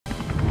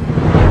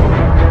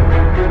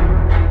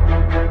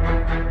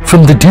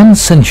From the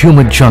dense and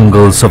humid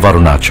jungles of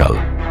Arunachal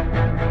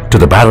to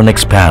the barren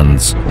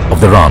expanse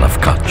of the Rann of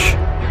Kutch,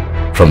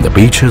 from the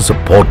beaches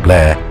of Port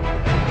Blair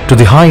to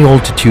the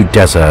high-altitude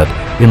desert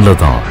in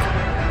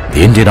Ladakh,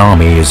 the Indian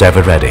Army is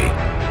ever ready,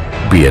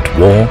 be it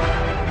war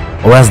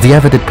or as the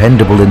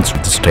ever-dependable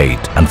instrument of the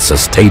state and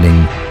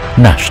sustaining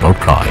national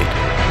pride.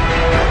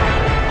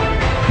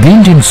 The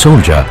Indian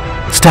soldier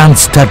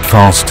stands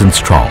steadfast and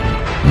strong,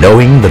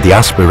 knowing that the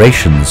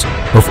aspirations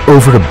of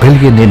over 1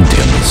 billion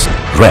Indians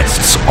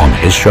rests on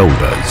his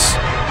shoulders.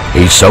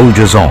 He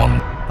soldiers on,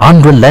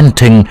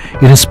 unrelenting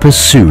in his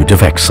pursuit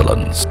of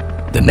excellence.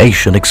 The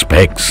nation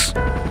expects,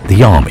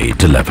 the army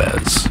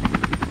delivers.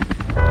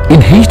 In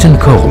heat and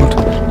cold,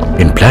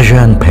 in pleasure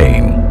and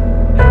pain,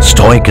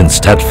 stoic and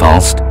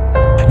steadfast,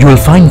 you will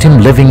find him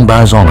living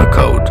by his honor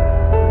code,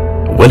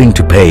 willing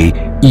to pay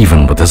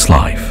even with his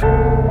life,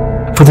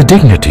 for the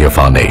dignity of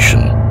our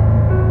nation,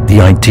 the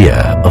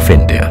idea of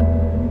India.